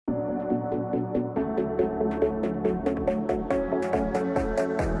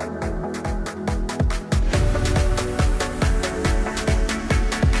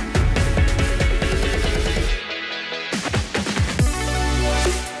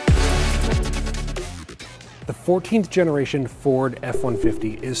The 14th generation Ford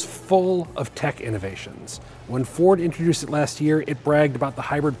F-150 is full of tech innovations. When Ford introduced it last year, it bragged about the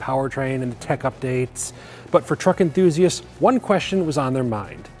hybrid powertrain and the tech updates. But for truck enthusiasts, one question was on their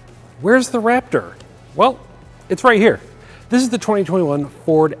mind. Where's the Raptor? Well, it's right here. This is the 2021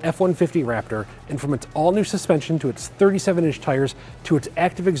 Ford F-150 Raptor, and from its all-new suspension to its 37-inch tires to its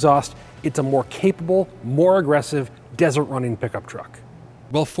active exhaust, it's a more capable, more aggressive, desert-running pickup truck.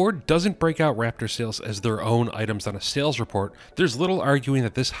 While Ford doesn't break out Raptor sales as their own items on a sales report, there's little arguing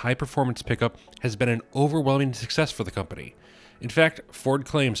that this high-performance pickup has been an overwhelming success for the company. In fact, Ford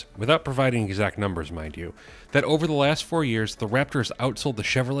claims, without providing exact numbers mind you, that over the last 4 years, the Raptor has outsold the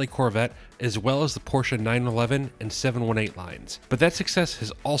Chevrolet Corvette as well as the Porsche 911 and 718 lines. But that success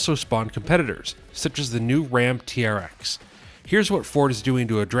has also spawned competitors, such as the new Ram TRX. Here's what Ford is doing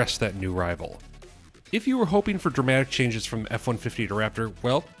to address that new rival. If you were hoping for dramatic changes from F-150 to Raptor,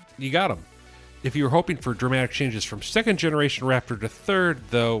 well, you got them. If you were hoping for dramatic changes from second generation Raptor to third,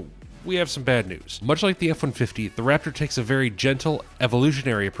 though, we have some bad news. Much like the F-150, the Raptor takes a very gentle,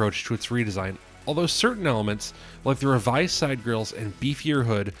 evolutionary approach to its redesign, although certain elements, like the revised side grills and beefier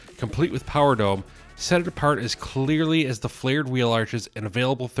hood, complete with power dome, set it apart as clearly as the flared wheel arches and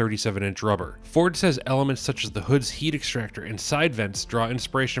available 37-inch rubber. Ford says elements such as the hood's heat extractor and side vents draw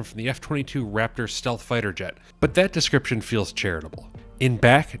inspiration from the F-22 Raptor stealth fighter jet, but that description feels charitable. In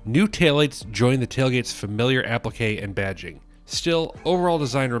back, new taillights join the tailgate's familiar applique and badging. Still, overall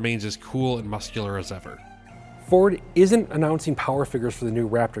design remains as cool and muscular as ever. Ford isn't announcing power figures for the new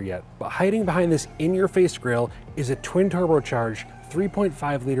Raptor yet, but hiding behind this in-your-face grille is a twin-turbocharged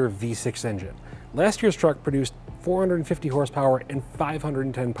 3.5-liter V6 engine. Last year's truck produced 450 horsepower and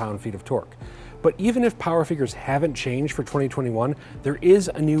 510 pound-feet of torque. But even if power figures haven't changed for 2021, there is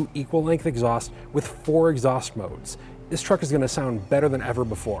a new equal-length exhaust with 4 exhaust modes. This truck is going to sound better than ever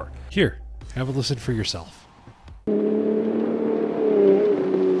before. Here, have a listen for yourself.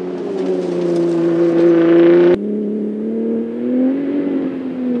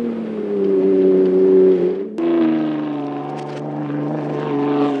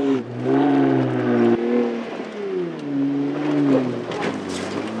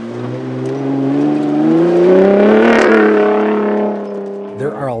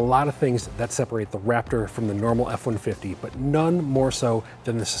 There are a lot of things that separate the Raptor from the normal F-150, but none more so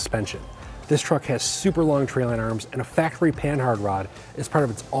than the suspension. This truck has super long trailing arms and a factory panhard rod as part of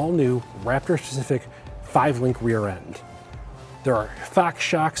its all-new Raptor-specific 5-link rear end. There are Fox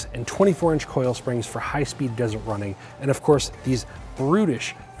shocks and 24-inch coil springs for high-speed desert running, and of course these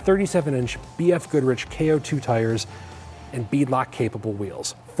brutish 37-inch BF Goodrich KO2 tires and beadlock-capable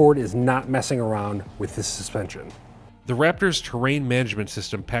wheels. Ford is not messing around with this suspension. The Raptor's terrain management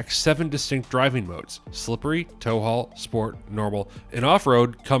system packs 7 distinct driving modes. Slippery, tow haul, sport, normal, and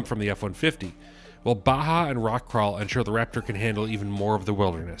off-road come from the F-150, while Baja and Rock Crawl ensure the Raptor can handle even more of the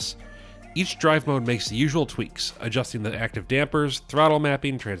wilderness. Each drive mode makes the usual tweaks, adjusting the active dampers, throttle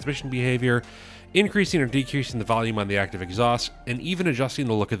mapping, transmission behavior, increasing or decreasing the volume on the active exhaust, and even adjusting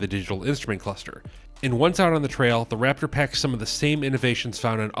the look of the digital instrument cluster. And once out on the trail, the Raptor packs some of the same innovations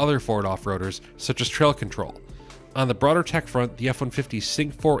found on other Ford off-roaders, such as trail control. On the broader tech front, the F-150's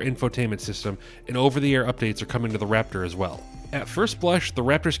Sync 4 infotainment system and over-the-air updates are coming to the Raptor as well. At first blush, the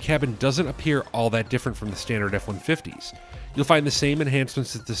Raptor's cabin doesn't appear all that different from the standard F-150s. You'll find the same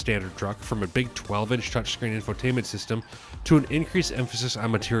enhancements as the standard truck, from a big 12-inch touchscreen infotainment system to an increased emphasis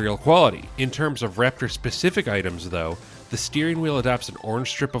on material quality. In terms of Raptor-specific items, though, the steering wheel adopts an orange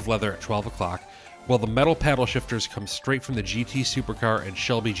strip of leather at 12 o'clock, while the metal paddle shifters come straight from the GT Supercar and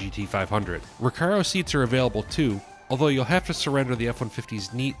Shelby GT500. Recaro seats are available too, although you'll have to surrender the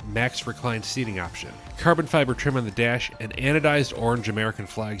F-150's neat Max Recline seating option. Carbon fiber trim on the dash and anodized orange American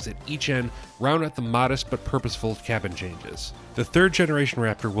flags at each end round out the modest but purposeful cabin changes. The third generation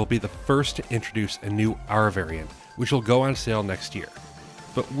Raptor will be the first to introduce a new R variant, which will go on sale next year.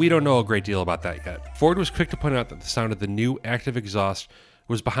 But we don't know a great deal about that yet. Ford was quick to point out that the sound of the new active exhaust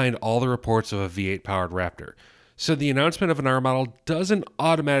was behind all the reports of a V8 powered Raptor, so the announcement of an R model doesn't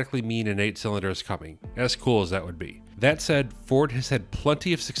automatically mean an 8-cylinder is coming, as cool as that would be. That said, Ford has had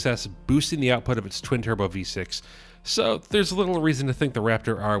plenty of success boosting the output of its twin-turbo V6, so there's little reason to think the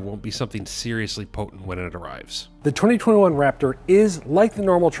Raptor R won't be something seriously potent when it arrives. The 2021 Raptor is, like the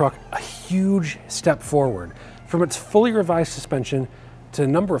normal truck, a huge step forward. From its fully revised suspension to a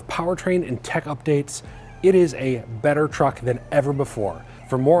number of powertrain and tech updates, it is a better truck than ever before.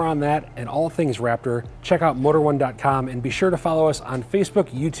 For more on that and all things Raptor, check out Motor1.com and be sure to follow us on Facebook,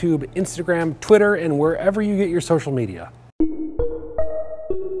 YouTube, Instagram, Twitter, and wherever you get your social media.